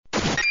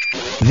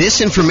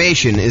This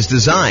information is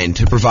designed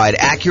to provide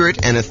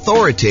accurate and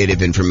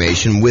authoritative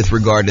information with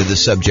regard to the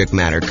subject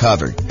matter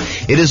covered.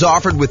 It is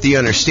offered with the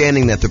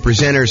understanding that the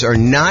presenters are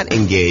not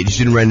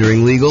engaged in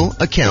rendering legal,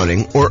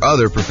 accounting, or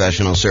other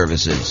professional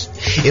services.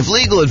 If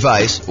legal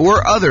advice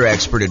or other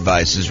expert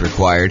advice is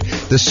required,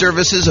 the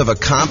services of a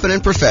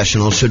competent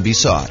professional should be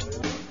sought.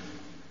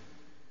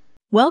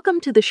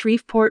 Welcome to the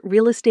Shreveport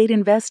Real Estate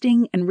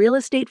Investing and Real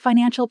Estate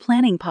Financial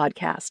Planning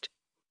Podcast.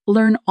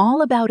 Learn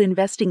all about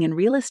investing in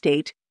real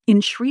estate in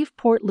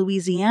Shreveport,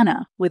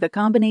 Louisiana, with a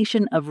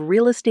combination of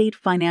real estate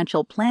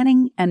financial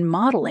planning and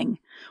modeling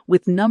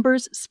with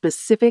numbers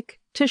specific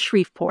to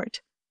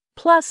Shreveport,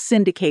 plus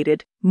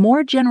syndicated,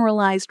 more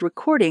generalized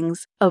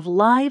recordings of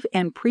live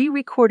and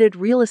pre-recorded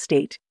real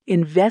estate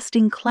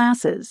investing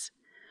classes.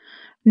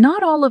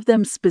 Not all of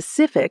them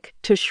specific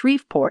to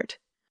Shreveport.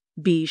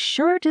 Be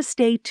sure to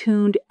stay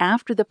tuned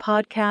after the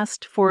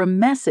podcast for a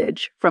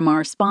message from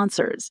our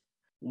sponsors.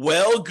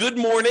 Well, good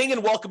morning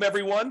and welcome,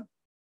 everyone.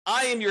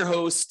 I am your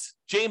host,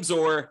 James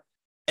Orr,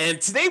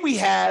 and today we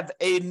have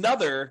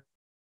another,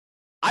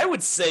 I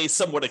would say,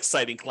 somewhat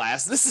exciting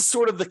class. This is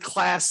sort of the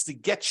class to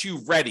get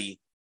you ready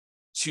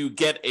to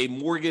get a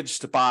mortgage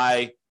to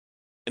buy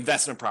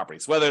investment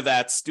properties, whether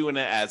that's doing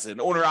it as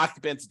an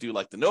owner-occupant to do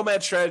like the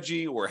nomad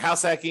strategy or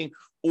house hacking,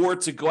 or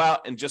to go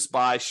out and just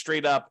buy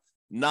straight up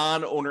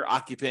non-owner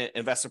occupant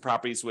investment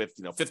properties with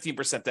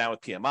 15% down with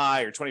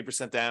PMI, or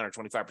 20% down, or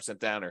 25%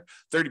 down, or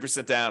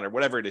 30% down, or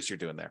whatever it is you're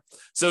doing there.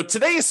 So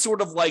today is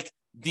sort of like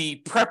the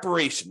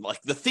preparation,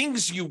 like the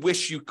things you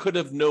wish you could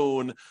have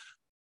known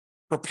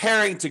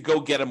preparing to go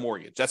get a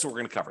mortgage. That's what we're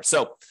going to cover.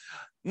 So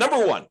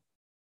number one,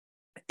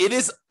 it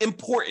is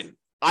important,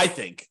 I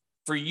think,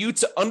 for you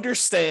to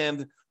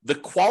understand the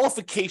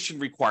qualification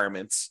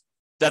requirements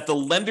that the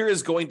lender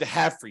is going to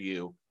have for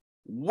you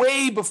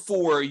way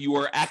before you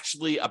are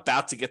actually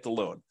about to get the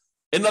loan.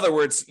 In other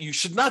words, you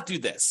should not do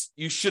this.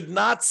 You should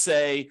not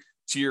say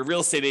to your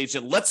real estate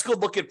agent, let's go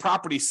look at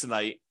properties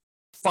tonight,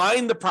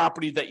 find the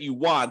property that you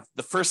want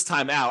the first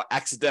time out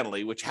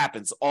accidentally, which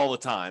happens all the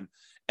time,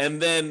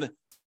 and then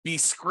be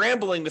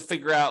scrambling to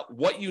figure out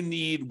what you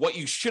need, what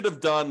you should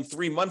have done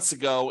 3 months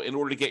ago in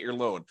order to get your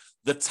loan.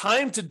 The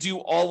time to do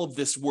all of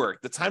this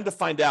work, the time to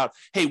find out,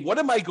 hey, what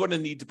am I going to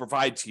need to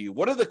provide to you?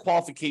 What are the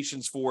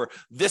qualifications for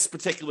this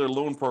particular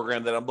loan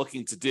program that I'm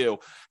looking to do?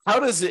 How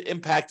does it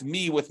impact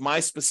me with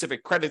my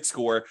specific credit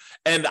score?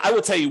 And I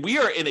will tell you, we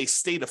are in a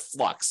state of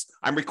flux.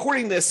 I'm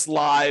recording this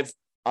live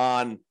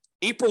on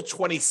April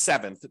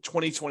 27th,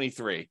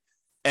 2023.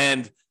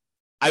 And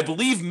I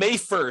believe May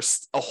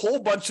 1st, a whole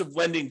bunch of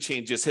lending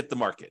changes hit the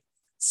market.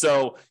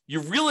 So you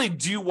really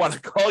do want to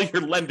call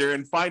your lender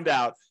and find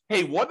out,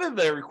 hey, what are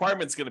the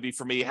requirements going to be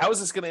for me? How is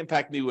this going to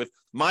impact me with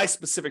my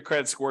specific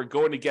credit score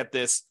going to get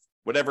this,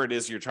 whatever it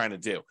is you're trying to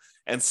do?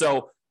 And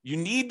so you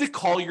need to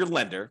call your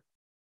lender.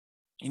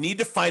 You need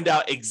to find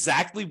out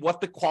exactly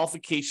what the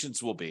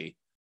qualifications will be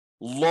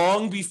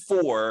long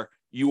before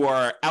you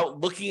are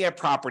out looking at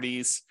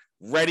properties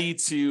ready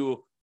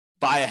to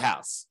buy a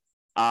house.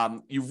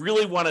 You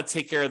really want to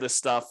take care of this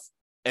stuff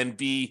and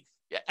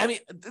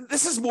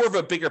this is more of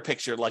a bigger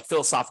picture, like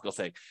philosophical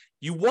thing.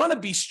 You want to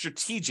be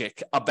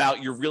strategic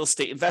about your real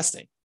estate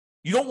investing.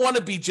 You don't want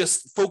to be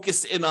just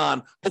focused in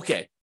on,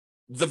 okay,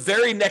 the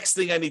very next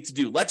thing I need to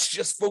do, let's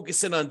just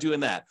focus in on doing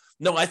that.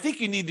 No, I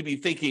think you need to be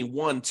thinking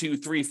 1, 2,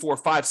 3, 4,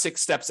 5,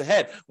 6 steps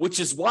ahead, which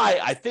is why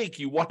I think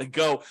you want to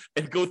go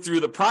through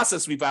the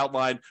process we've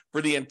outlined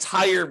for the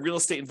entire real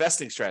estate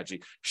investing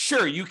strategy.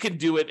 Sure, you can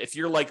do it if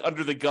you're like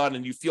under the gun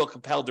and you feel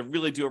compelled to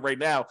really do it right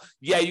now.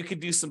 Yeah, you can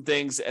do some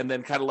things and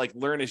then kind of like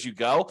learn as you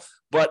go.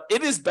 But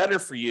it is better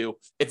for you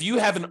if you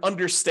have an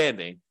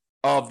understanding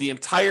of the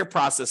entire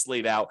process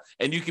laid out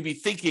and you can be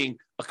thinking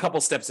a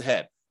couple steps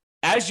ahead.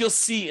 As you'll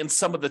see in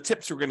some of the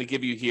tips we're going to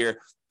give you here,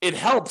 it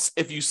helps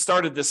if you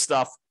started this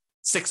stuff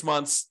 6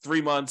 months,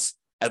 3 months,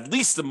 at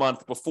least a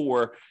month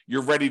before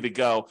you're ready to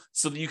go,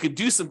 so that you can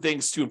do some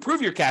things to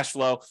improve your cash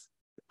flow,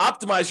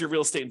 optimize your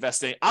real estate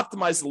investing,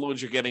 optimize the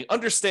loans you're getting,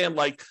 understand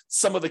like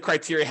some of the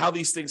criteria, how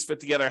these things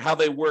fit together, how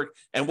they work,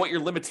 and what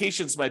your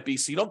limitations might be,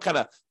 so you don't kind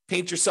of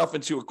paint yourself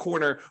into a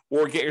corner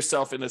or get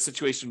yourself in a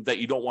situation that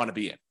you don't want to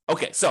be in.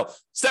 Okay, so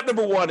step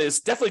number one is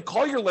definitely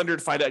call your lender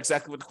to find out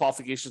exactly what the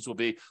qualifications will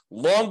be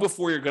long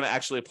before you're going to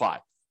actually apply.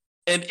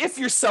 And if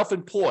you're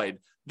self-employed,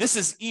 this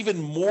is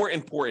even more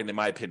important, in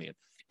my opinion.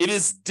 It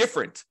is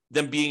different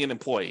than being an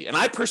employee. And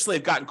I personally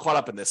have gotten caught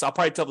up in this. I'll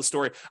probably tell the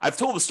story. I've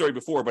told the story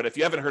before, but if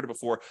you haven't heard it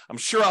before, I'm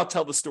sure I'll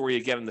tell the story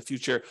again in the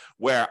future,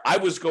 where I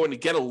was going to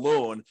get a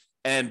loan.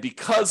 And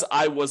because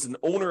I was an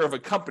owner of a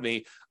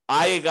company,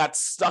 I got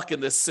stuck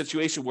in this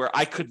situation where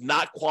I could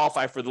not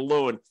qualify for the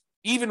loan,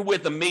 even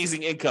with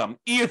amazing income,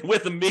 even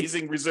with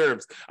amazing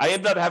reserves. I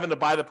ended up having to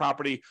buy the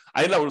property.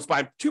 I ended up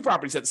buying 2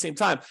 properties at the same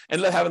time. I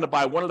ended up having to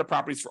buy one of the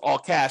properties for all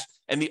cash.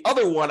 And the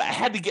other one, I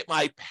had to get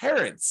my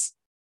parents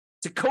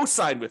to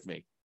co-sign with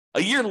me.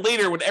 A year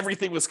later, when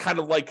everything was kind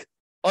of like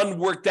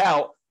unworked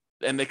out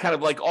and they kind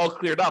of like all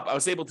cleared up, I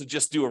was able to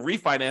just do a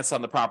refinance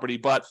on the property.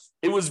 But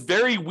it was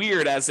very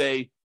weird as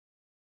a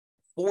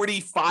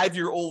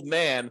 45-year-old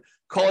man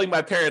calling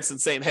my parents and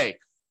saying, hey,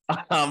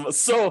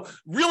 so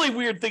really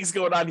weird things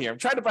going on here. I'm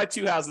trying to buy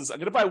 2 houses. I'm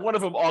going to buy one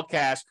of them all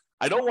cash.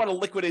 I don't want to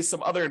liquidate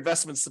some other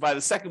investments to buy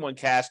the second one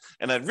cash,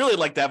 and I'd really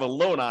like to have a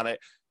loan on it.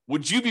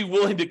 Would you be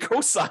willing to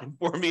co-sign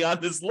for me on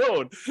this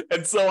loan?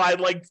 And so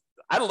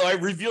I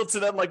revealed to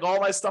them like all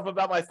my stuff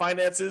about my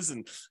finances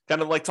and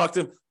kind of like talk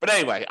to them. But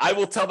anyway, I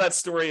will tell that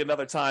story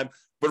another time.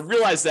 But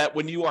realize that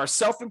when you are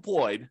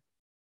self-employed,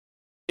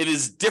 it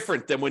is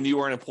different than when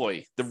you are an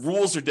employee. The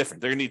rules are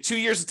different. They're going to need 2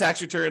 years of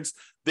tax returns.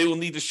 They will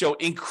need to show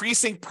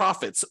increasing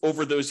profits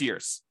over those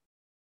years.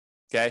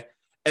 Okay.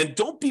 And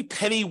don't be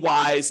penny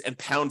wise and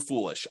pound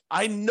foolish.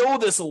 I know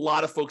there's a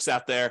lot of folks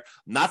out there,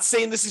 I'm not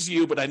saying this is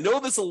you, but I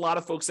know there's a lot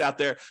of folks out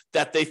there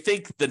that they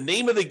think the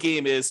name of the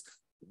game is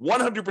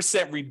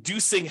 100%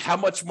 reducing how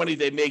much money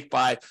they make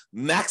by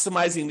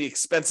maximizing the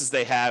expenses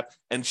they have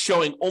and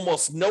showing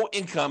almost no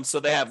income, so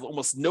they have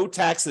almost no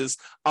taxes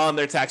on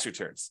their tax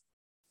returns.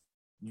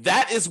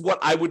 That is what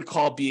I would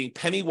call being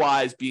penny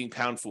wise, being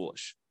pound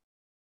foolish.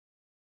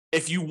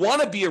 If you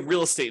want to be a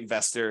real estate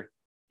investor,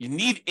 you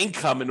need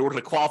income in order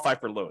to qualify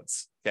for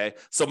loans, okay?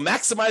 So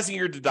maximizing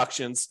your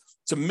deductions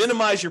to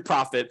minimize your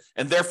profit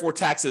and therefore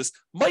taxes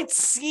might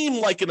seem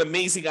like an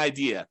amazing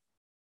idea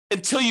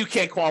until you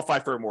can't qualify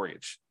for a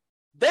mortgage.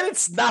 Then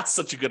it's not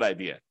such a good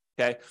idea,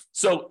 okay?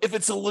 So if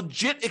it's a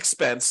legit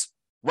expense,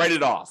 write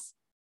it off.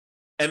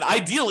 And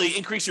ideally,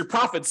 increase your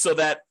profits so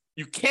that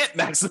you can't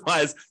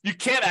maximize, you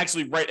can't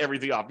actually write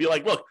everything off. Be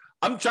like, look,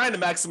 I'm trying to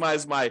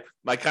maximize my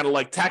kind of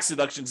like tax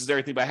deductions and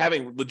everything by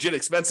having legit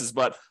expenses,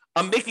 but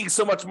I'm making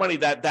so much money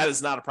that that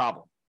is not a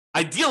problem.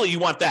 Ideally, you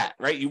want that,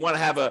 right? You want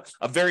to have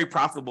a very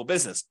profitable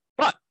business,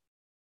 but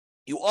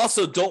you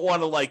also don't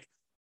want to like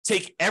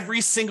take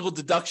every single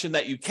deduction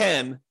that you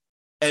can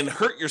and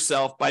hurt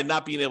yourself by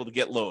not being able to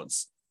get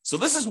loans. So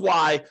this is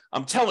why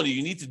I'm telling you,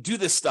 you need to do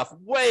this stuff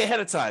way ahead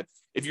of time.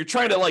 If you're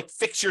trying to like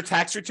fix your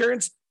tax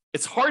returns,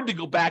 it's hard to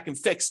go back and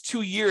fix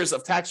 2 years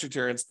of tax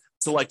returns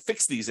to like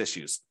fix these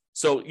issues.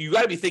 So you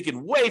got to be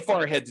thinking way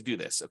far ahead to do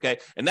this, okay?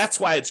 And that's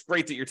why it's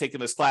great that you're taking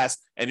this class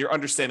and you're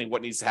understanding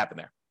what needs to happen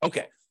there.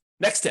 Okay,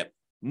 next tip,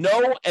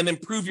 know and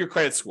improve your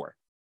credit score.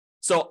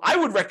 So I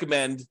would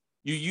recommend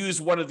you use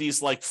one of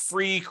these like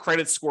free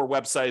credit score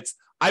websites.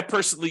 I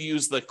personally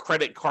use the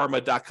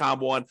creditkarma.com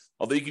one,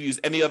 although you can use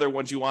any other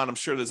ones you want. I'm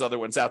sure there's other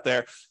ones out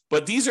there.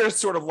 But these are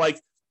sort of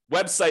like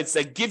websites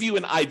that give you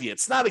an idea.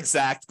 It's not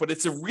exact, but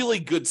it's a really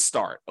good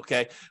start,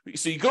 okay?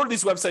 So you go to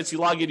these websites, you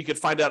log in, you can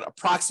find out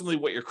approximately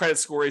what your credit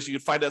score is. You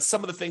can find out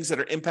some of the things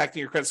that are impacting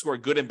your credit score,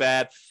 good and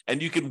bad,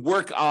 and you can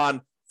work on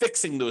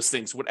fixing those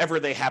things, whatever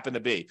they happen to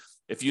be.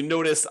 If you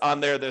notice on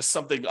there's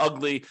something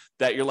ugly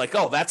that you're like,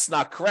 oh, that's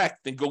not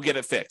correct, then go get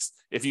it fixed.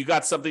 If you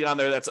got something on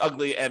there that's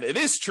ugly and it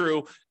is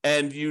true,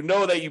 and you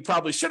know that you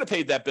probably should have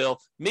paid that bill,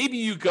 maybe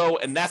you go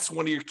and that's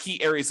one of your key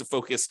areas of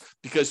focus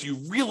because you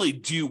really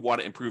do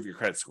want to improve your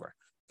credit score.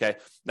 Okay.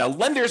 Now,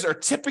 lenders are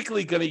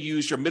typically going to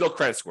use your middle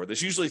credit score.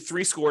 There's usually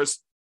 3 scores.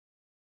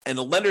 And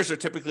the lenders are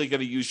typically going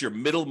to use your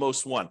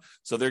middlemost one.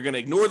 So they're going to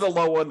ignore the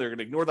low one, they're going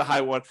to ignore the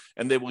high one,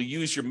 and they will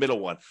use your middle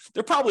one.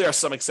 There probably are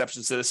some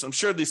exceptions to this. I'm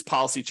sure these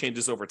policy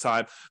changes over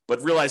time,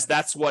 but realize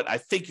that's what I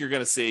think you're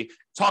going to see.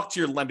 Talk to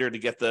your lender to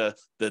get the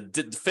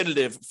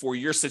definitive for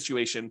your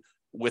situation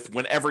with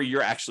whenever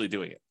you're actually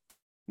doing it.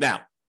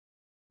 Now,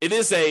 it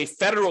is a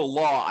federal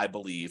law, I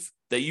believe,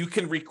 that you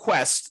can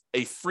request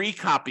a free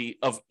copy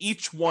of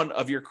each one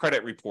of your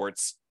credit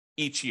reports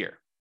each year.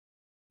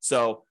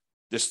 So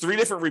there's 3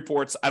 different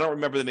reports. I don't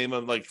remember the name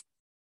of them, like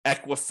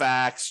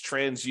Equifax,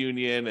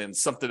 TransUnion, and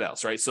something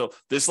else, right? So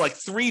there's like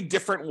 3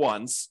 different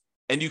ones,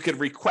 and you can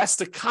request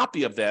a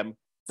copy of them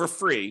for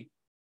free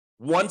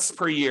once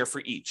per year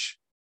for each.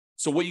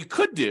 So what you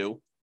could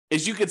do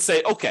is you could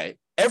say, okay,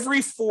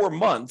 every 4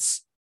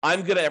 months,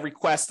 I'm going to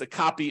request a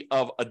copy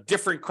of a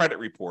different credit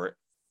report,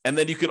 and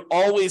then you could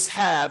always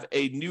have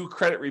a new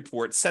credit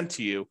report sent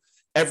to you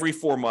every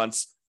 4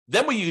 months.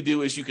 Then what you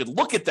do is you could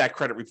look at that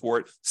credit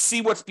report,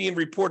 see what's being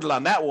reported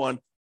on that one,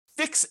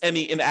 fix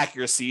any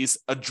inaccuracies,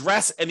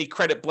 address any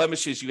credit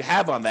blemishes you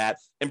have on that,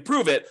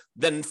 improve it.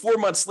 Then 4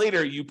 months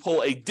later, you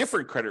pull a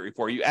different credit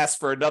report. You ask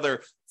for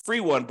another free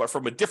one, but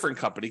from a different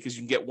company because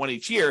you can get one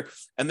each year.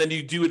 And then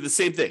you do the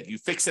same thing. You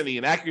fix any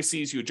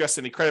inaccuracies, you address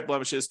any credit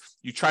blemishes,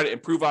 you try to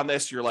improve on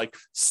this. You're like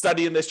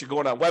studying this, you're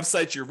going on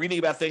websites, you're reading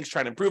about things,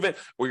 trying to improve it,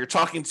 or you're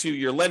talking to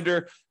your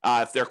lender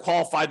if they're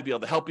qualified to be able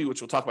to help you, which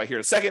we'll talk about here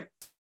in a second.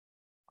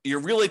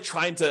 You're really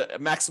trying to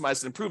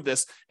maximize and improve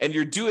this, and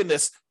you're doing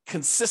this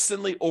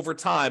consistently over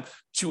time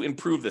to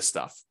improve this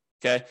stuff,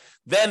 okay?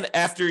 Then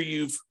after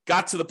you've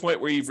got to the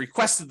point where you've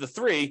requested the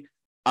 3,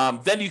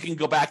 then you can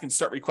go back and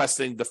start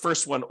requesting the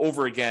first one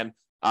over again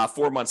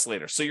 4 months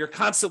later. So you're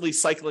constantly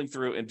cycling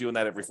through and doing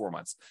that every 4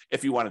 months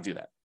if you want to do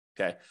that,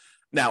 okay?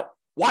 Now,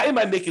 why am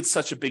I making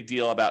such a big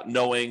deal about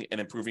knowing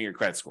and improving your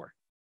credit score?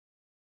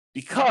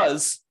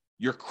 Because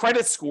your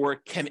credit score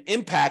can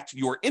impact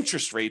your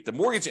interest rate, the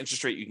mortgage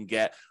interest rate you can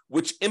get,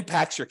 which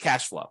impacts your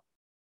cash flow.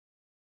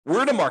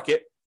 We're in a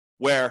market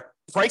where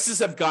prices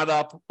have gone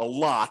up a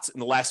lot in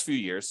the last few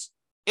years.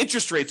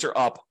 Interest rates are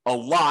up a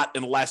lot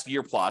in the last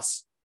year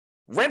plus.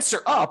 Rents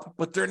are up,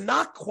 but they're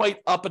not quite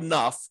up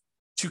enough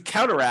to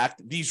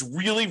counteract these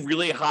really,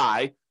 really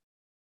high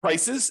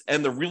prices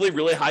and the really,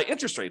 really high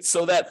interest rates,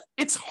 so that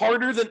it's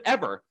harder than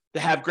ever to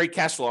have great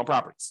cash flow on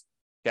properties.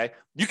 Okay.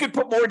 You can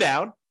put more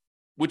down,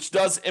 which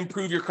does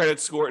improve your credit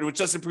score and which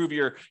does improve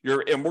your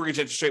mortgage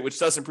interest rate, which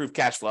does improve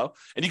cash flow.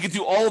 And you can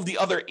do all of the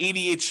other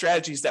 88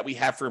 strategies that we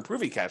have for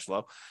improving cash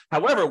flow.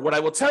 However, what I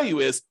will tell you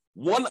is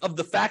one of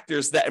the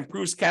factors that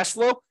improves cash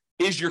flow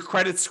is your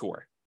credit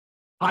score.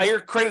 Higher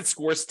credit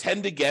scores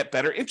tend to get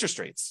better interest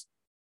rates.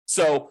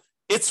 So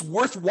it's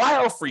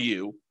worthwhile for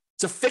you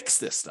to fix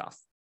this stuff,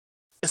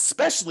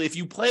 especially if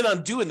you plan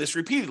on doing this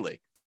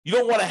repeatedly. You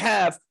don't want to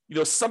have,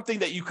 something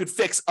that you could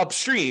fix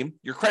upstream,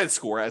 your credit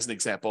score as an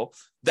example,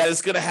 that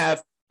is going to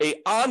have an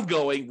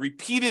ongoing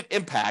repeated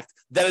impact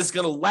that is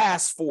going to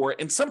last for,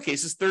 in some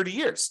cases, 30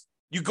 years.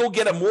 You go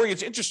get a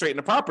mortgage interest rate in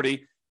a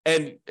property,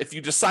 and if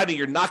you decide that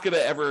you're not going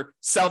to ever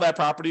sell that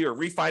property or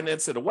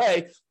refinance it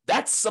away,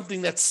 that's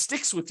something that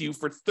sticks with you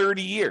for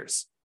 30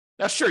 years.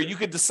 Now, sure, you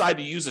could decide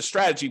to use a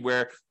strategy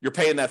where you're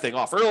paying that thing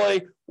off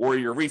early, or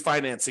you're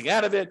refinancing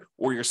out of it,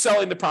 or you're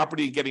selling the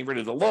property and getting rid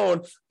of the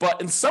loan. But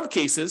in some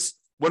cases,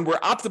 when we're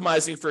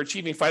optimizing for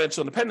achieving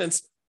financial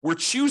independence, we're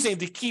choosing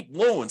to keep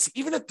loans,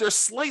 even if they're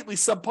slightly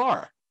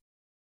subpar.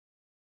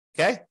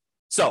 Okay?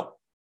 So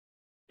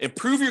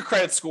improve your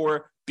credit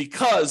score,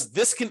 because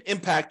this can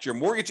impact your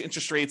mortgage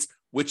interest rates,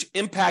 which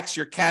impacts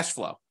your cash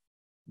flow.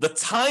 The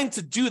time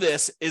to do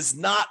this is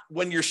not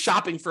when you're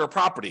shopping for a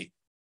property.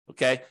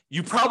 Okay,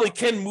 you probably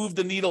can move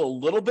the needle a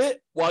little bit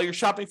while you're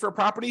shopping for a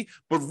property,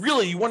 but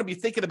really you want to be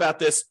thinking about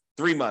this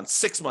 3 months,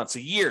 6 months,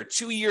 a year,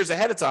 2 years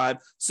ahead of time,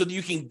 so that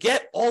you can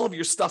get all of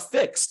your stuff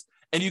fixed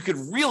and you could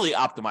really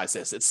optimize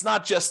this. It's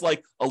not just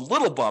like a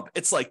little bump,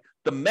 it's like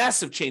the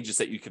massive changes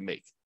that you can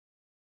make.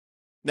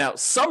 Now,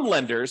 some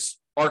lenders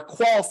are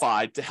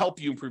qualified to help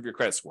you improve your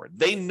credit score.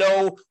 They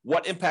know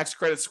what impacts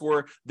credit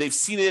score. They've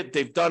seen it,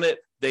 they've done it.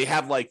 They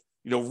have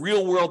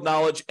real world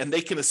knowledge, and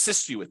they can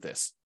assist you with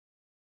this.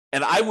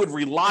 And I would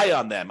rely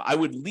on them. I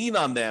would lean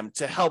on them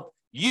to help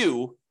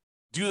you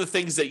do the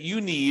things that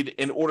you need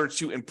in order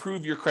to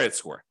improve your credit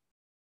score.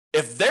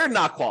 If they're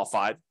not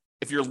qualified,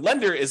 if your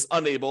lender is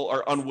unable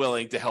or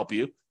unwilling to help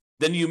you,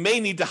 then you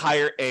may need to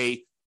hire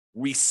a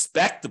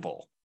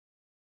respectable,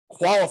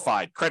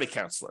 qualified credit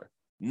counselor,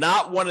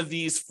 not one of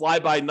these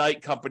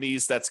fly-by-night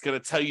companies that's going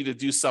to tell you to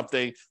do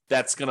something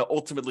that's going to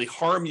ultimately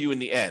harm you in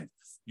the end.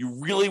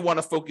 You really want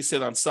to focus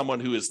in on someone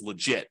who is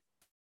legit.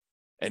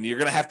 And you're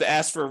going to have to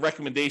ask for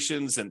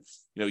recommendations and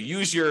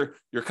use your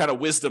kind of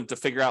wisdom to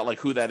figure out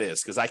who that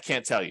is, because I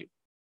can't tell you.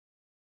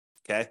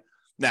 Okay.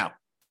 Now,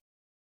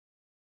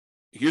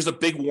 here's a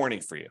big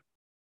warning for you.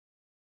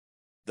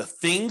 The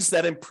things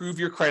that improve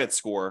your credit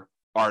score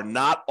are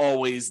not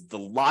always the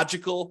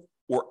logical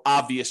or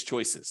obvious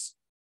choices.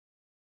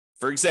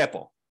 For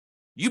example,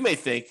 you may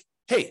think,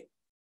 hey,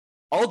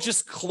 I'll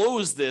just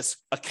close this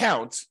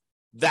account.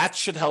 That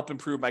should help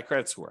improve my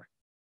credit score.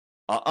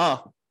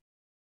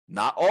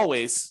 Not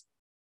always.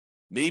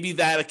 Maybe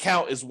that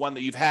account is one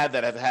that you've had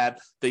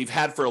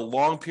for a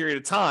long period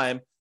of time,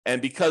 and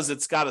because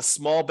it's got a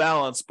small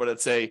balance, but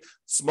it's a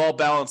small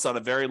balance on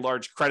a very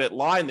large credit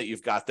line that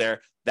you've got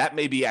there, that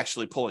may be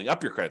actually pulling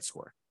up your credit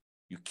score.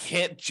 You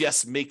can't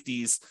just make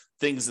these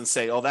things and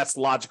say, oh, that's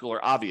logical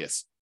or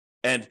obvious.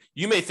 And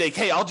you may think,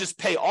 hey, I'll just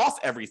pay off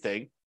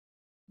everything.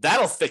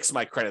 That'll fix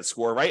my credit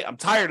score, right? I'm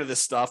tired of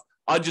this stuff.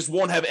 I just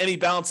won't have any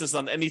balances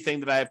on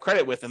anything that I have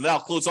credit with, and then I'll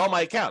close all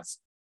my accounts.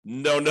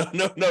 No.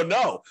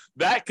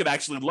 That could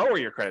actually lower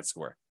your credit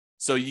score.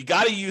 So you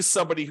got to use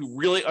somebody who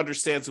really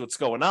understands what's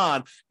going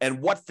on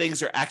and what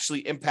things are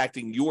actually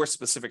impacting your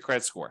specific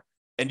credit score.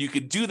 And you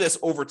could do this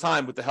over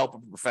time with the help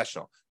of a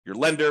professional, your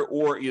lender,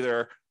 or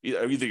either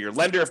your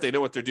lender if they know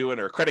what they're doing,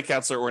 or a credit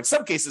counselor, or in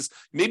some cases,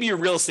 maybe your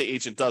real estate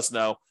agent does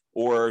know,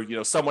 or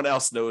someone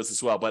else knows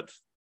as well. But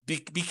be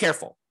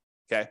careful.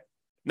 Okay.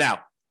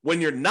 Now,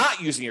 when you're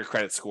not using your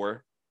credit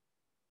score,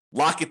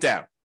 lock it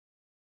down.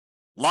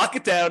 Lock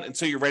it down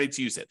until you're ready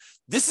to use it.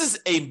 This is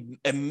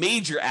a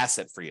major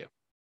asset for you.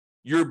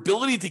 Your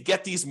ability to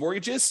get these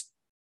mortgages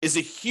is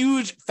a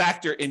huge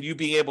factor in you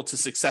being able to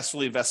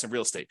successfully invest in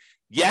real estate.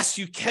 Yes,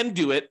 you can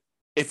do it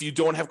if you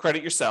don't have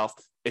credit yourself,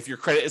 if your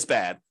credit is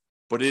bad,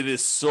 but it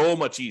is so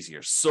much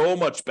easier, so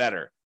much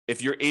better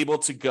if you're able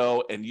to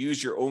go and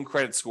use your own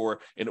credit score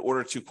in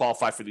order to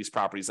qualify for these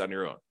properties on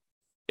your own.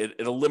 It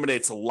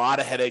eliminates a lot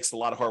of headaches, a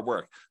lot of hard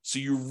work. So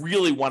you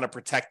really want to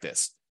protect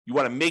this. You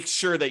want to make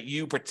sure that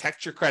you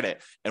protect your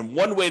credit. And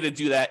one way to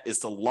do that is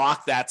to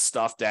lock that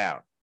stuff down.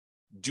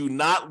 Do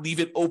not leave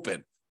it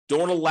open.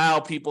 Don't allow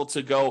people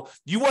to go.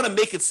 You want to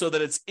make it so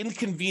that it's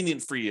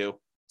inconvenient for you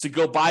to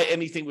go buy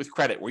anything with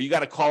credit, where you got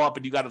to call up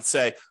and you got to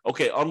say,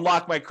 okay,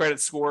 unlock my credit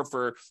score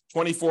for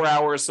 24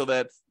 hours so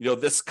that,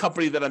 this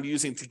company that I'm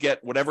using to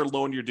get whatever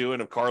loan you're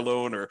doing, a car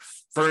loan or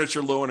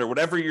furniture loan or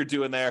whatever you're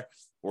doing there,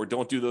 or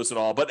don't do those at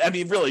all. But I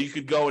mean, really, you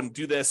could go and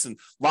do this and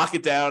lock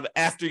it down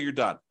after you're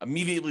done.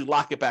 Immediately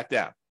lock it back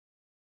down.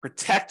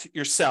 Protect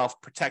yourself,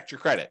 protect your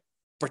credit.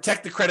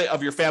 Protect the credit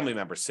of your family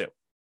members too.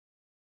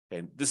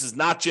 And this is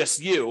not just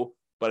you,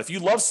 but if you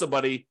love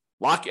somebody,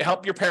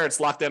 help your parents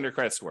lock down their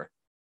credit score,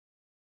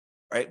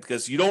 right?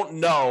 Because you don't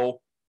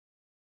know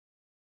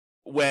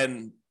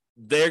when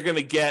they're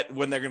going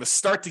to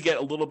start to get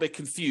a little bit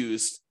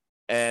confused,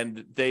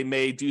 and they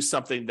may do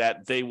something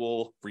that they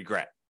will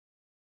regret.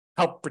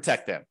 Help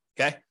protect them,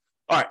 okay?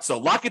 All right, so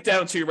lock it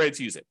down until you're ready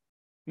to use it.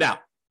 Now,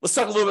 let's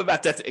talk a little bit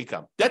about debt to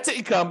income. Debt to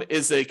income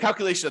is a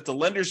calculation that the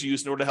lenders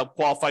use in order to help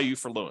qualify you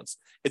for loans.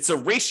 It's a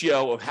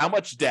ratio of how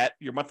much debt,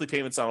 your monthly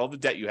payments on all the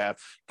debt you have,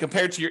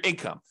 compared to your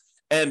income.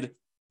 And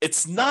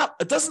it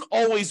doesn't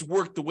always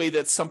work the way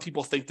that some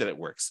people think that it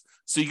works.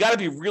 So you got to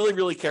be really,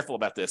 really careful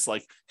about this.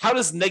 Like, how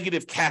does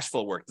negative cash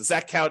flow work? Does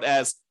that count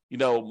as,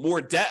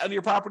 more debt on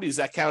your property? Does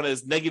that count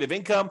as negative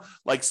income?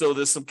 So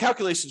there's some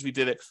calculations we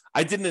did it.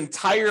 I did an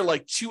entire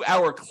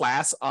 2-hour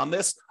class on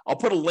this. I'll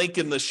put a link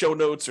in the show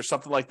notes or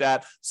something like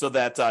that so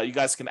that you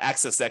guys can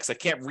access that, because I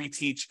can't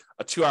reteach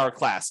a 2-hour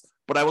class.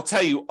 But I will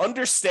tell you,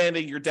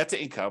 understanding your debt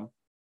to income,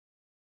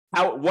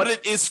 what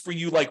it is for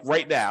you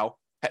right now,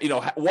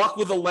 walk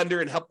with a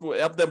lender and help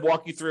them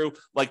walk you through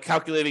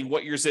calculating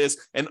what yours is,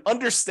 and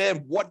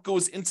understand what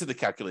goes into the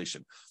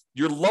calculation.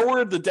 Your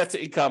lower the debt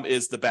to income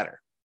is, the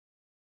better.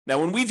 Now,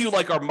 when we do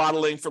our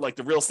modeling for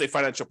the real estate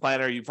financial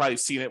planner, you've probably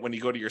seen it when you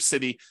go to your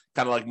city,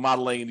 kind of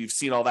modeling, and you've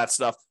seen all that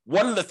stuff.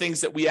 One of the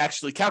things that we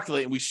actually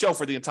calculate and we show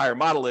for the entire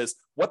model is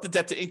what the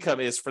debt to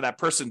income is for that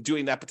person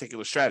doing that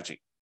particular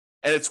strategy.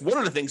 And it's one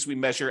of the things we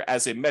measure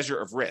as a measure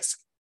of risk.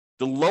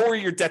 The lower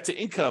your debt to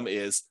income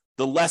is,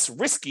 the less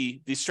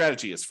risky the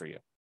strategy is for you.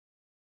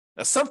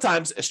 Now,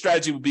 sometimes a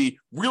strategy would be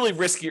really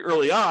risky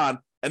early on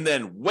and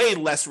then way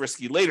less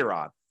risky later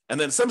on. And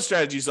then some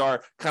strategies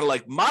are kind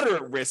of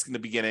moderate risk in the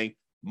beginning,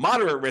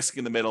 moderate risk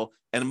in the middle,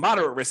 and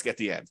moderate risk at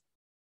the end.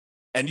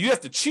 And you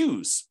have to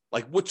choose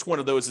which one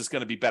of those is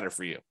going to be better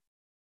for you.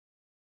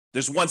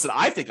 There's ones that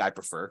I think I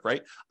prefer,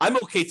 right? I'm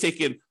okay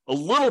taking a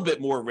little bit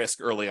more risk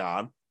early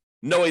on,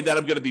 knowing that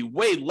I'm going to be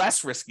way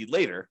less risky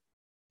later.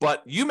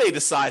 But you may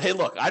decide, hey,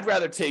 look, I'd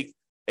rather take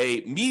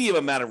a medium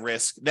amount of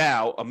risk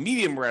now, a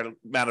medium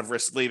amount of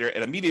risk later,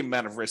 and a medium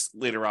amount of risk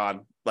later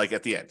on,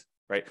 at the end,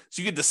 right?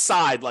 So you can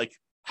decide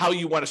how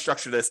you want to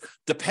structure this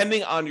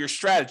depending on your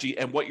strategy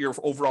and what your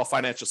overall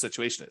financial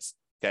situation is,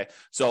 okay?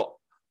 So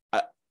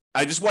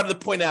I just wanted to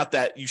point out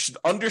that you should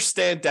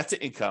understand debt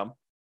to income,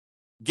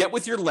 get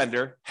with your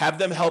lender, have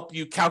them help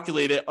you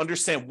calculate it,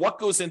 understand what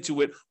goes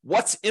into it,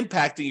 what's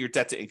impacting your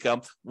debt to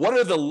income, what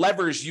are the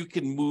levers you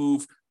can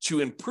move to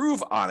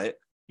improve on it.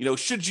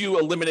 Should you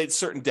eliminate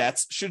certain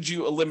debts? Should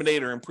you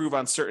eliminate or improve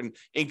on certain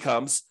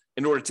incomes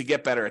in order to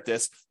get better at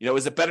this?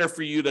 Is it better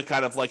for you to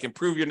kind of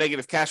improve your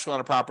negative cash flow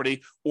on a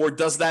property, or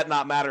does that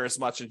not matter as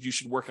much and you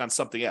should work on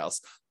something else?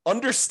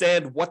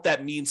 Understand what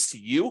that means to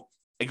you,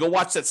 and go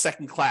watch that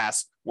second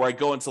class where I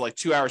go into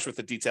 2 hours worth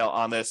of detail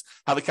on this,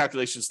 how the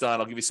calculation is done.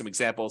 I'll give you some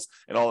examples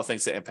and all the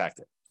things that impact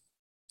it.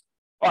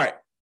 All right.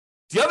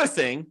 The other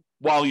thing,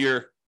 while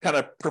you're kind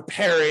of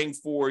preparing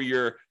for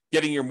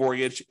getting your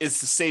mortgage, is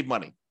to save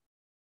money.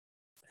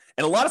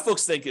 And a lot of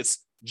folks think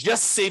it's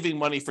just saving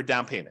money for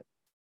down payment.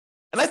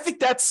 And I think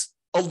that's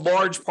a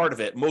large part of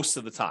it most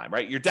of the time,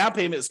 right? Your down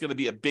payment is going to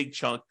be a big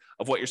chunk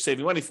of what you're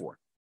saving money for.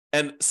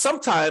 And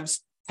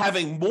sometimes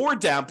having more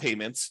down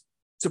payments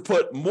to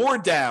put more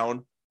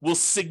down will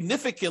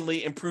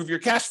significantly improve your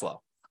cash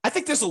flow. I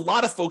think there's a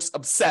lot of folks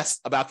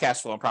obsessed about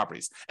cash flow on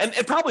properties, and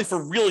probably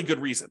for really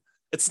good reason.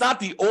 It's not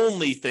the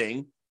only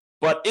thing,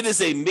 but it is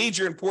a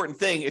major important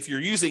thing if you're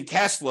using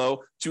cash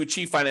flow to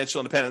achieve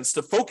financial independence,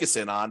 to focus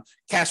in on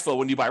cash flow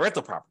when you buy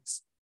rental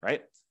properties,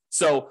 right?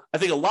 So I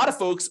think a lot of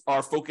folks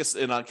are focused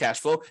in on cash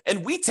flow,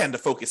 and we tend to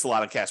focus a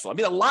lot on cash flow. I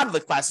mean, a lot of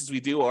the classes we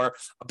do are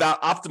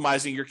about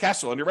optimizing your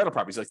cash flow on your rental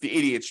properties, like the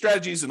 88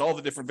 strategies and all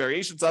the different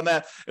variations on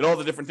that and all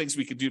the different things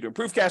we can do to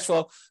improve cash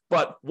flow.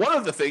 But one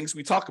of the things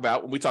we talk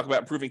about when we talk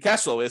about improving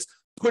cash flow is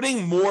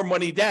putting more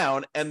money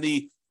down and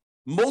the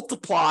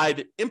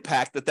multiplied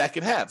impact that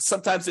can have.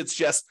 Sometimes it's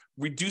just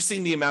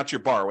reducing the amount you're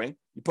borrowing.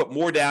 You put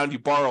more down, you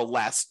borrow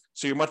less,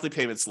 so your monthly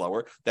payment's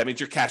lower. That means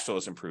your cash flow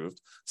is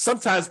improved.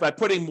 Sometimes by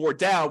putting more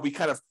down, we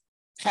kind of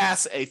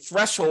pass a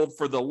threshold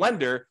for the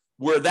lender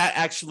where that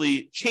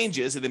actually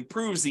changes and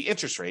improves the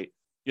interest rate.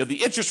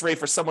 The interest rate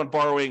for someone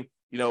borrowing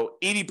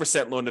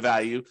 80% loan to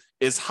value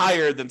is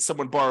higher than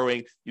someone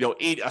borrowing, a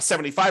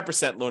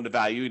 75% loan to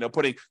value,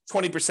 putting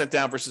 20%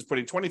 down versus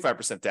putting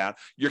 25% down.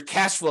 Your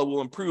cash flow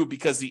will improve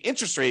because the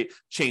interest rate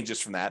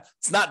changes from that.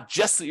 It's not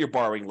just that you're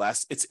borrowing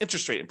less, it's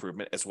interest rate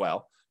improvement as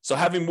well. So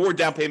having more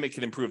down payment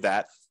can improve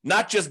that.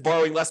 Not just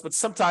borrowing less, but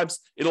sometimes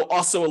it'll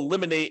also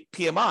eliminate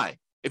PMI.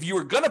 If you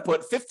were going to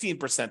put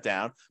 15%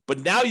 down, but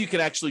now you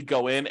can actually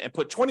go in and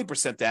put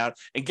 20% down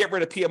and get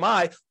rid of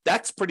PMI,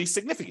 that's pretty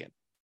significant.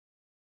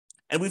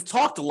 And we've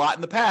talked a lot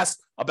in the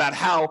past about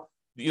how,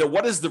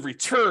 what is the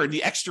return,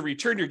 the extra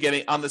return you're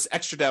getting on this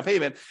extra down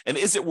payment, and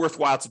is it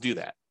worthwhile to do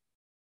that?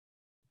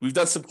 We've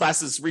done some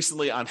classes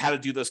recently on how to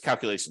do those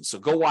calculations, so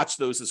go watch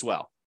those as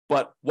well.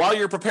 But while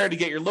you're preparing to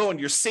get your loan,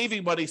 you're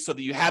saving money so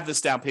that you have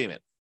this down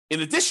payment.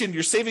 In addition,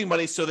 you're saving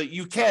money so that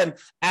you can,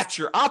 at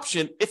your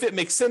option, if it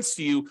makes sense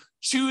to you,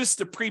 choose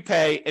to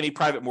prepay any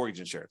private mortgage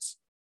insurance.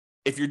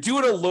 If you're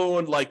doing a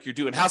loan like you're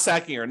doing house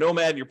hacking or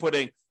Nomad, and you're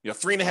putting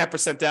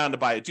 3.5% down to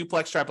buy a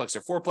duplex, triplex,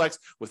 or fourplex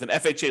with an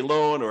FHA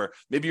loan, or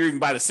maybe you're even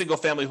buying a single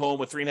family home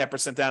with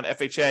 3.5% down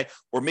FHA,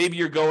 or maybe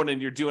you're going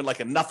and you're doing like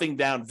a nothing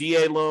down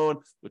VA loan,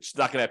 which is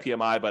not going to have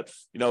PMI, but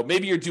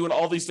maybe you're doing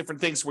all these different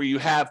things where you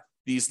have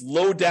these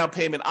low down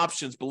payment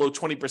options below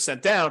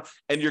 20% down,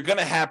 and you're going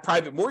to have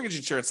private mortgage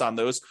insurance on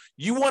those.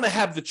 You want to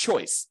have the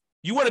choice.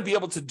 You want to be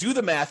able to do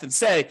the math and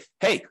say,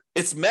 hey,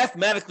 it's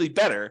mathematically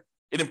better.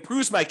 It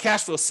improves my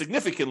cash flow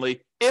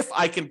significantly if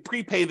I can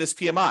prepay this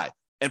PMI.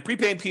 And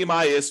prepaying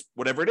PMI is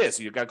whatever it is.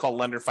 You've got to call a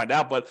lender and find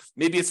out, but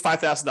maybe it's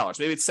 $5,000,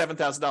 maybe it's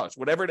 $7,000,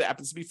 whatever it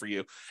happens to be for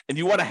you. And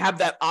you want to have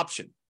that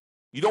option.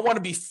 You don't want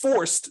to be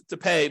forced to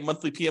pay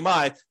monthly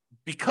PMI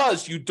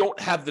because you don't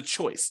have the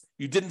choice.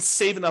 You didn't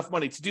save enough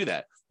money to do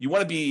that. You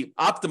want to be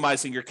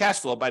optimizing your cash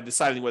flow by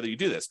deciding whether you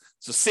do this.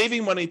 So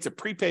saving money to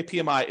prepay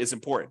PMI is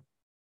important.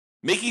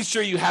 Making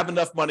sure you have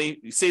enough money,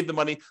 you save the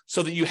money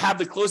so that you have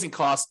the closing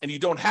costs and you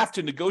don't have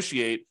to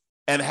negotiate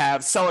and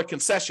have seller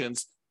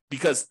concessions,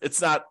 because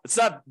it's not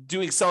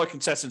doing seller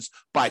concessions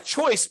by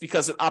choice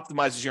because it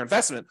optimizes your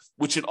investment,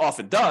 which it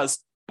often does,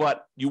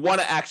 but you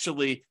want to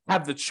actually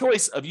have the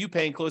choice of you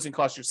paying closing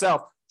costs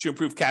yourself to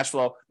improve cash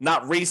flow,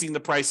 not raising the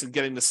price and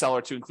getting the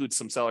seller to include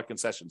some seller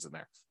concessions in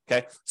there.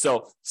 Okay,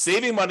 so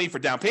saving money for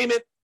down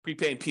payment,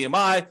 prepaying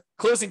PMI,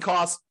 closing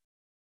costs,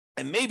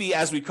 and maybe,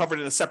 as we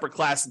covered in a separate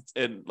class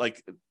and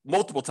like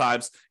multiple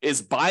times,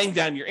 is buying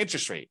down your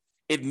interest rate.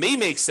 It may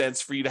make sense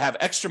for you to have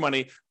extra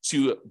money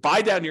to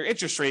buy down your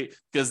interest rate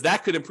because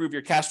that could improve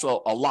your cash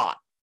flow a lot.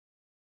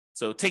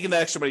 So taking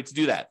that extra money to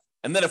do that.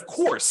 And then, of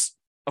course,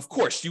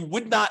 you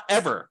would not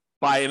ever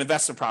buy an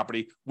investment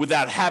property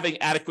without having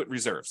adequate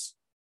reserves.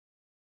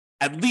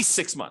 At least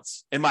 6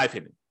 months, in my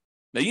opinion.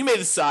 Now, you may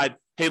decide,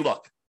 hey,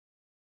 look,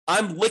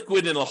 I'm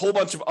liquid in a whole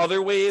bunch of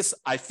other ways.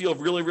 I feel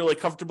really, really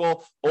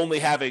comfortable only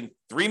having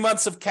 3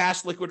 months of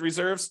cash liquid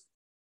reserves.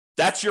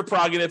 That's your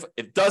prerogative.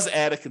 It does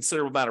add a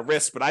considerable amount of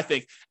risk, but I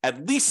think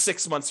at least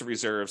 6 months of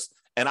reserves.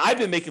 And I've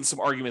been making some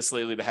arguments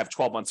lately to have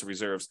 12 months of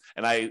reserves.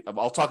 And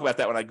I'll talk about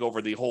that when I go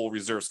over the whole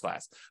reserves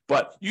class.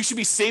 But you should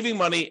be saving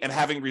money and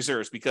having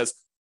reserves because,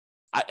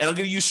 and I'm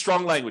going to use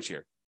strong language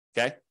here,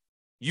 okay?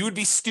 You would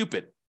be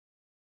stupid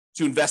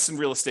to invest in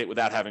real estate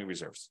without having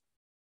reserves,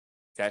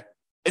 okay?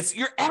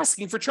 You're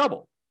asking for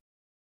trouble.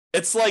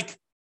 It's like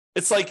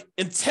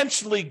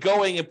intentionally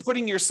going and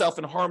putting yourself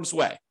in harm's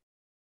way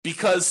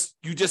because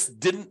you just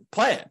didn't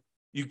plan.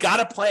 You got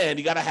to plan.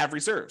 You got to have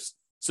reserves.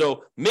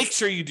 So make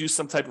sure you do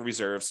some type of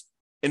reserves.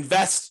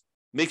 Invest.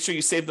 Make sure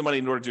you save the money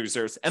in order to do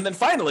reserves. And then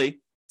finally,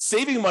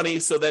 saving money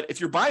so that if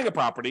you're buying a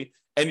property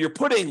and you're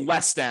putting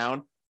less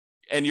down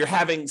and you're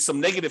having some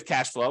negative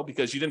cash flow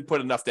because you didn't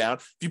put enough down.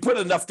 If you put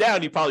enough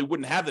down, you probably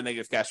wouldn't have the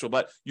negative cash flow,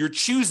 but you're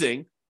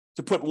choosing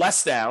to put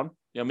less down.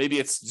 Maybe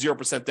it's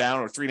 0%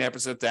 down or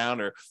 3.5%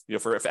 down, or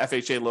for an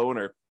FHA loan,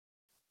 or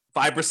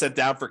 5%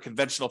 down for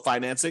conventional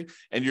financing,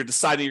 and you're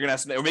deciding you're going to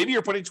have some, or maybe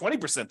you're putting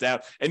 20%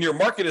 down, and your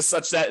market is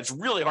such that it's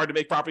really hard to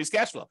make properties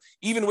cash flow,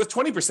 even with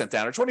 20%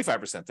 down or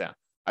 25% down.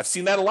 I've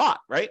seen that a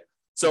lot, right?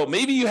 So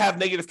maybe you have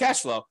negative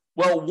cash flow.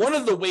 Well, one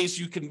of the ways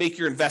you can make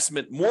your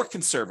investment more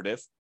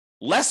conservative,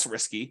 less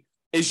risky,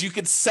 is you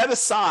can set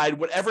aside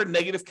whatever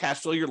negative cash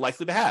flow you're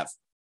likely to have,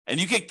 and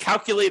you can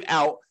calculate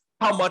out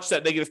how much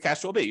that negative cash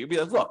flow will be. You'll be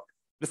like, look,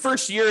 the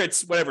first year,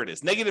 it's whatever it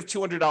is, negative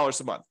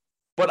 $200 a month.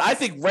 But I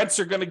think rents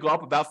are going to go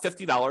up about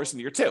 $50 in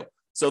year two.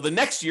 So the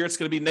next year, it's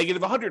going to be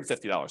negative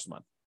 $150 a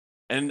month.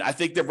 And I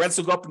think the rents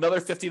will go up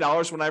another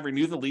 $50 when I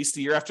renew the lease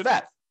the year after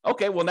that.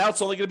 Okay, well, now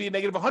it's only going to be a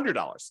negative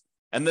 $100.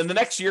 And then the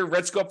next year,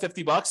 rents go up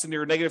 $50 and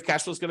your negative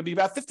cash flow is going to be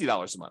about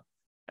 $50 a month.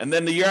 And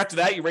then the year after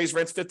that, you raise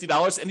rents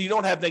 $50 and you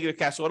don't have negative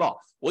cash flow at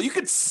all. Well, you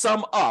could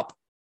sum up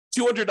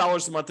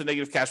 $200 a month in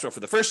negative cash flow for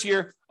the first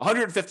year,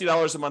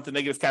 $150 a month in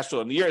negative cash flow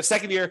in the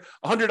second year,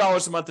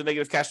 $100 a month in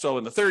negative cash flow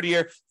in the third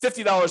year,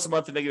 $50 a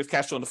month in negative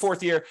cash flow in the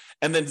fourth year,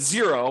 and then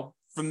zero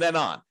from then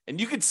on.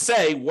 And you could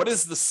say, what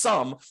is the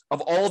sum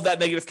of all of that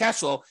negative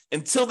cash flow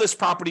until this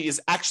property is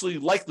actually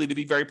likely to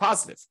be very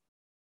positive?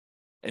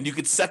 And you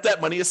could set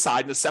that money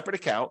aside in a separate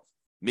account,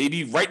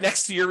 maybe right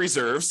next to your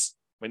reserves,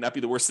 might not be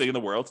the worst thing in the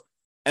world,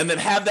 and then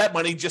have that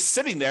money just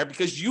sitting there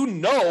because you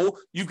know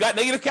you've got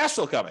negative cash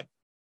flow coming.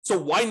 So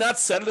why not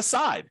set it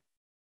aside?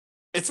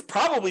 It's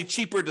probably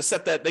cheaper to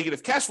set that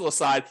negative cash flow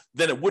aside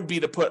than it would be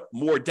to put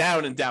more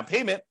down in down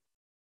payment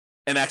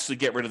and actually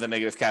get rid of the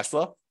negative cash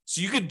flow.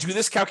 So you could do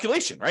this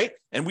calculation, right?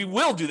 And we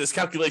will do this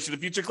calculation in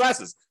future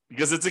classes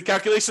because it's a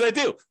calculation I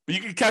do. But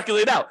you can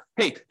calculate out,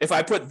 hey, if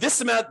I put this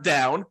amount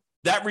down,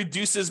 that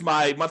reduces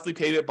my monthly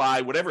payment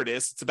by whatever it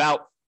is. It's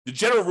about, the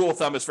general rule of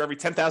thumb is for every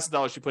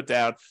 $10,000 you put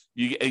down,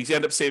 you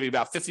end up saving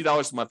about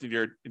 $50 a month in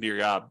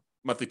your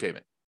monthly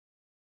payment.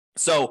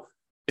 So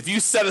if you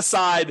set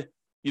aside,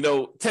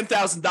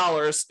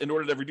 $10,000 in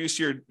order to reduce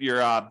your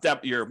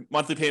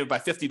monthly payment by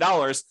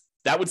 $50,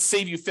 that would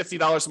save you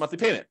 $50 a monthly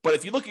payment. But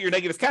if you look at your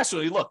negative cash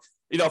flow,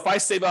 if I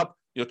save up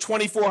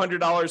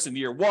 $2,400 in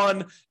year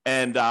one,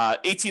 and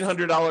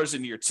 $1,800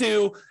 in year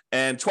two,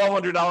 and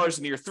 $1,200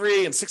 in year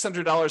three, and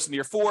 $600 in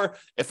year four.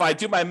 If I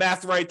do my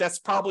math right, that's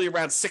probably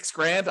around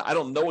 $6,000. I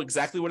don't know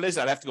exactly what it is.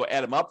 I'd have to go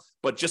add them up,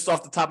 but just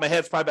off the top of my head,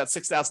 it's probably about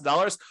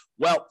 $6,000.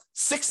 Well,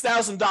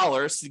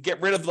 $6,000 to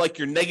get rid of like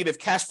your negative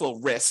cash flow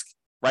risk,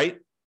 right?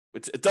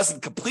 It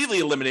doesn't completely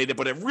eliminate it,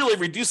 but it really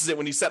reduces it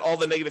when you set all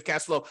the negative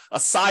cash flow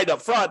aside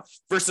up front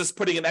versus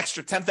putting an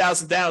extra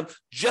 $10,000 down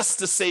just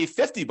to save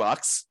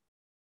 $50.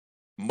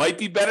 Might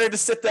be better to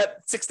set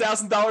that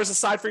 $6,000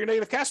 aside for your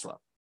negative cash flow.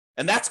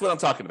 And that's what I'm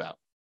talking about.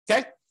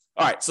 Okay.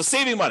 All right. So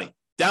saving money,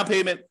 down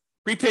payment,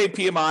 prepaid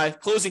PMI,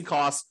 closing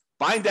costs,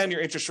 buying down your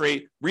interest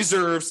rate,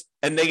 reserves,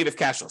 and negative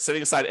cash flow,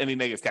 setting aside any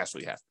negative cash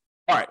flow you have.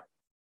 All right.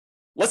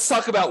 Let's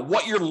talk about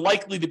what you're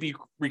likely to be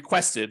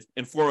requested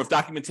in form of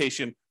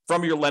documentation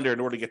from your lender in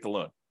order to get the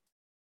loan.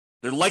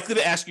 They're likely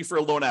to ask you for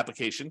a loan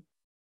application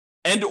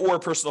and or a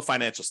personal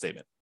financial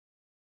statement.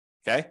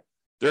 Okay.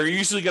 They're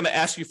usually going to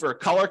ask you for a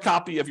color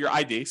copy of your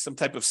ID, some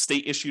type of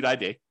state-issued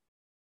ID,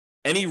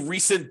 any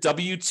recent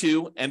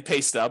W-2 and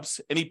pay stubs,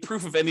 any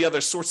proof of any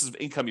other sources of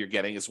income you're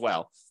getting as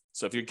well.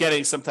 So if you're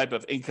getting some type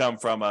of income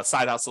from a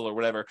side hustle or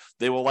whatever,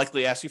 they will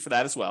likely ask you for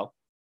that as well.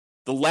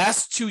 The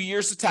last 2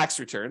 years of tax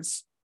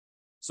returns.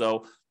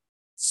 So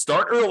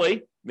start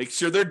early, make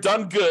sure they're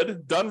done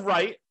good, done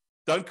right,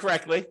 done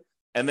correctly,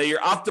 and that you're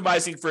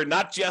optimizing for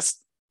not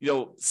just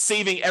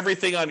saving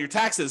everything on your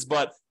taxes,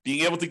 but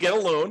being able to get a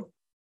loan.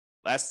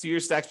 Last 2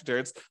 years tax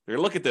returns, they're going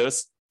to look at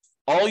those.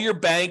 All your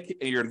bank,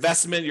 your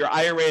investment, your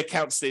IRA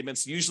account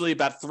statements, usually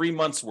about 3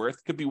 months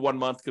worth. Could be 1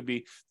 month, could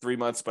be 3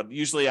 months, but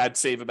usually I'd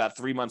save about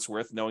 3 months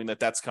worth knowing that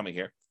that's coming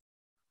here.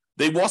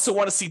 They also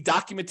want to see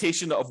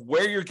documentation of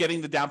where you're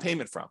getting the down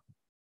payment from.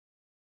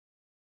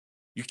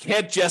 You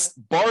can't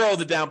just borrow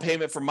the down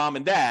payment from mom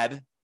and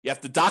dad. You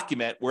have to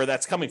document where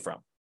that's coming from.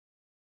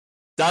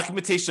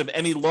 Documentation of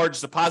any large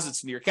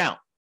deposits in your account.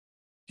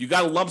 If you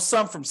got a lump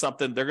sum from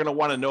something, they're going to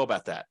want to know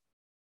about that.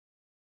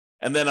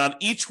 And then on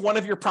each one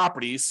of your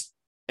properties,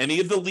 any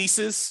of the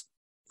leases,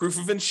 proof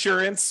of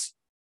insurance,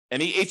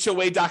 any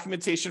HOA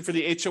documentation for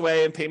the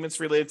HOA and payments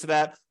related to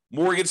that,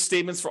 mortgage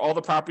statements for all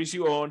the properties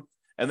you own.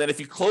 And then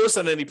if you closed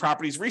on any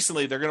properties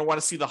recently, they're going to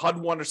want to see the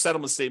HUD-1 or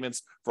settlement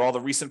statements for all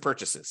the recent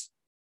purchases.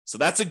 So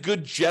that's a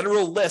good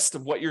general list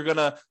of what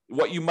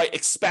you might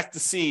expect to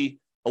see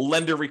a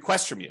lender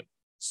request from you.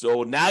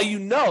 So now you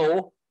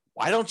know,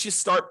 why don't you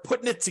start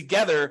putting it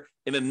together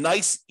in a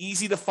nice,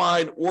 easy to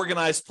find,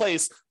 organized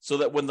place so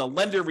that when the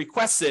lender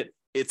requests it,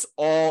 it's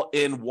all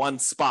in one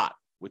spot,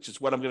 which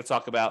is what I'm going to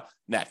talk about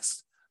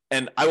next.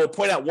 And I will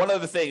point out one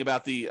other thing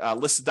about the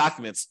list of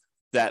documents,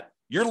 that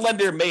your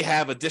lender may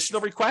have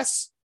additional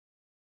requests.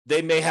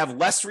 They may have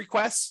less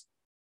requests,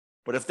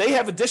 but if they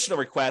have additional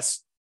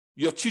requests,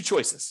 you have two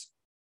choices.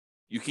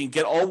 You can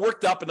get all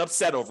worked up and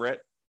upset over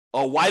it.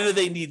 Oh, why do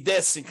they need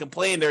this, and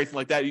complain and everything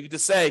like that? You can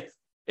just say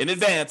in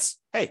advance,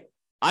 hey,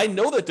 I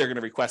know that they're going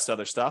to request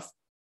other stuff.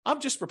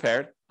 I'm just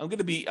prepared. I'm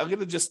going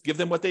to just give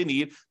them what they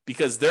need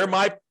because they're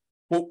my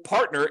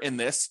partner in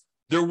this.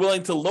 They're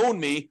willing to loan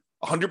me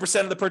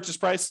 100% of the purchase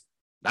price,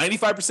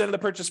 95% of the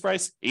purchase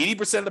price,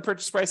 80% of the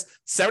purchase price,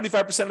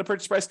 75% of the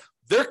purchase price.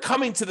 They're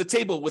coming to the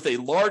table with a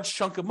large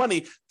chunk of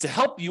money to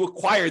help you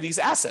acquire these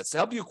assets, to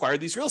help you acquire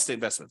these real estate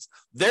investments.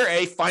 They're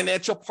a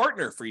financial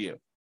partner for you.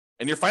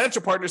 And your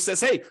financial partner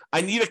says, hey,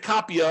 I need a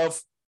copy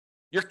of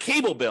your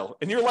cable bill.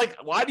 And you're like,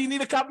 why do you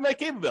need a copy of my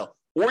cable bill?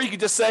 Or you could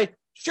just say,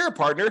 sure,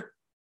 partner,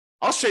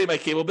 I'll show you my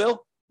cable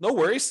bill. No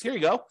worries. Here you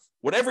go.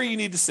 Whatever you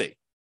need to see.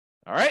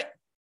 All right.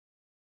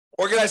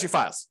 Organize your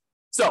files.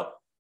 So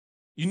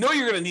you know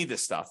you're going to need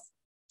this stuff.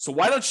 So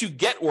why don't you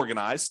get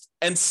organized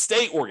and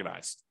stay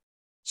organized?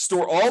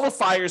 Store all the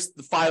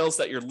files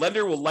that your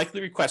lender will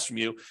likely request from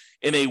you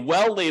in a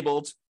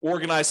well-labeled,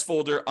 organized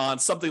folder on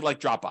something like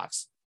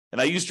Dropbox. And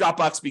I use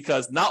Dropbox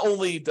because not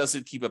only does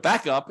it keep a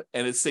backup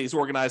and it stays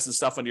organized and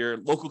stuff on your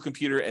local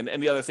computer and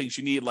any other things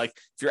you need, like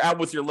if you're out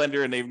with your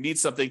lender and they need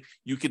something,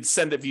 you can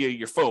send it via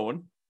your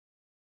phone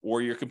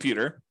or your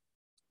computer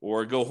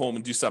or go home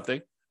and do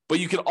something. But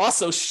you can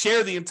also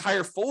share the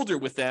entire folder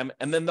with them,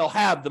 and then they'll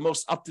have the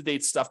most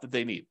up-to-date stuff that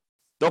they need.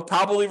 They'll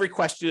probably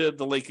request you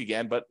the link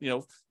again, but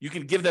you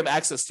can give them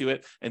access to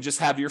it and just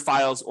have your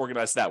files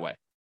organized that way.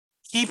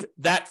 Keep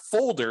that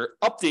folder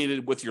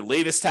updated with your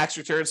latest tax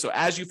return. So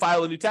as you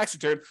file a new tax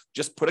return,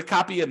 just put a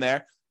copy in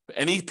there.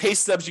 Any pay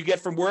stubs you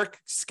get from work,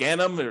 scan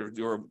them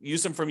or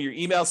use them from your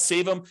email,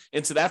 save them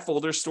into that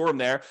folder, store them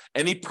there.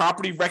 Any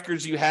property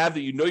records you have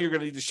that you're going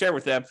to need to share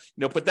with them,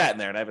 put that in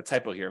there. And I have a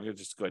typo here. I'm going to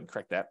just go ahead and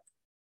correct that.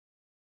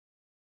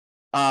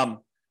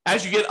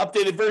 As you get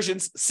updated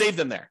versions, save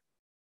them there.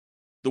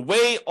 That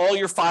way all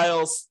your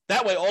files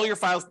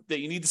that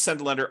you need to send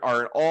to lender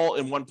are all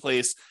in one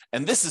place.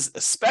 And this is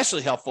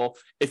especially helpful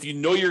if you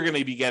know you're going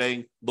to be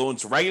getting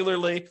loans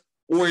regularly,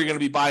 or you're going to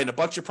be buying a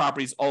bunch of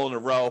properties all in a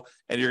row,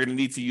 and you're going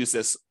to need to use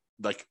this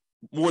like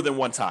more than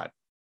one time.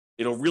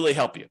 It'll really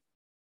help you.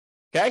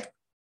 Okay?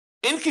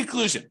 In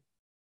conclusion,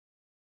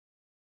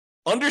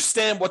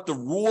 understand what the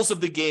rules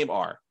of the game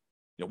are.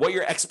 what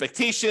your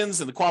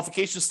expectations and the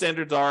qualification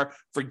standards are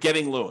for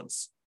getting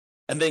loans.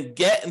 And then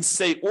get and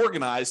stay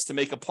organized to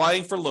make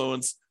applying for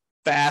loans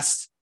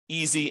fast,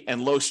 easy,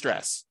 and low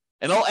stress.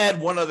 And I'll add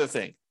one other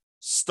thing.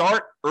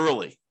 Start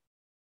early.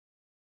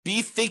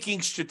 Be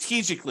thinking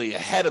strategically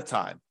ahead of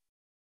time.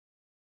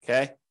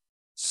 Okay?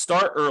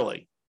 Start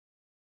early.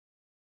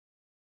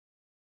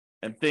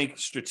 And think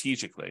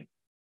strategically.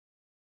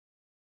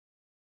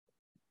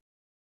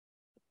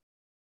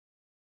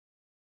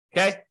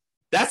 Okay?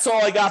 That's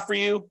all I got for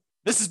you.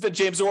 This has been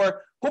James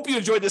Orr. Hope you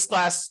enjoyed this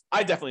class.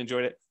 I definitely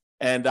enjoyed it.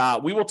 And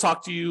we will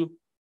talk to you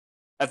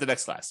at the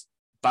next class.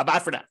 Bye-bye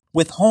for now.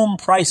 With home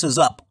prices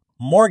up,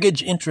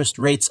 mortgage interest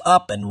rates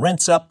up, and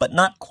rents up, but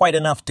not quite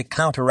enough to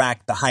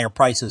counteract the higher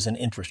prices and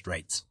interest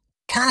rates.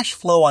 Cash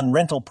flow on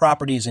rental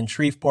properties in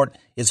Shreveport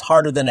is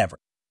harder than ever.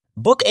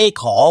 Book a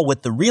call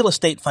with the Real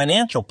Estate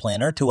Financial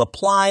Planner to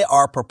apply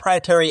our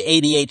proprietary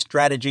 88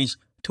 strategies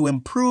to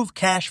improve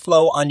cash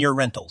flow on your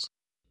rentals.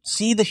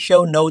 See the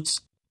show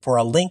notes for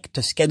a link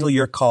to schedule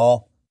your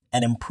call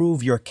and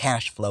improve your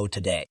cash flow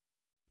today.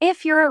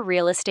 If you're a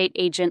real estate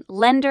agent,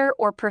 lender,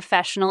 or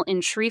professional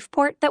in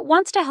Shreveport that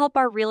wants to help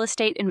our real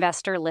estate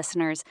investor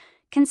listeners,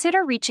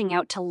 consider reaching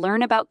out to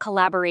learn about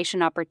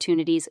collaboration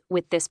opportunities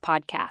with this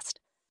podcast.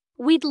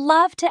 We'd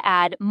love to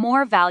add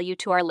more value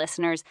to our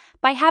listeners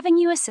by having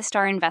you assist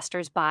our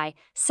investors buy,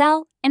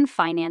 sell, and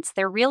finance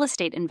their real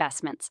estate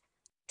investments.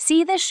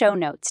 See the show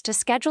notes to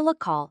schedule a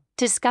call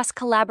to discuss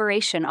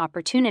collaboration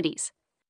opportunities.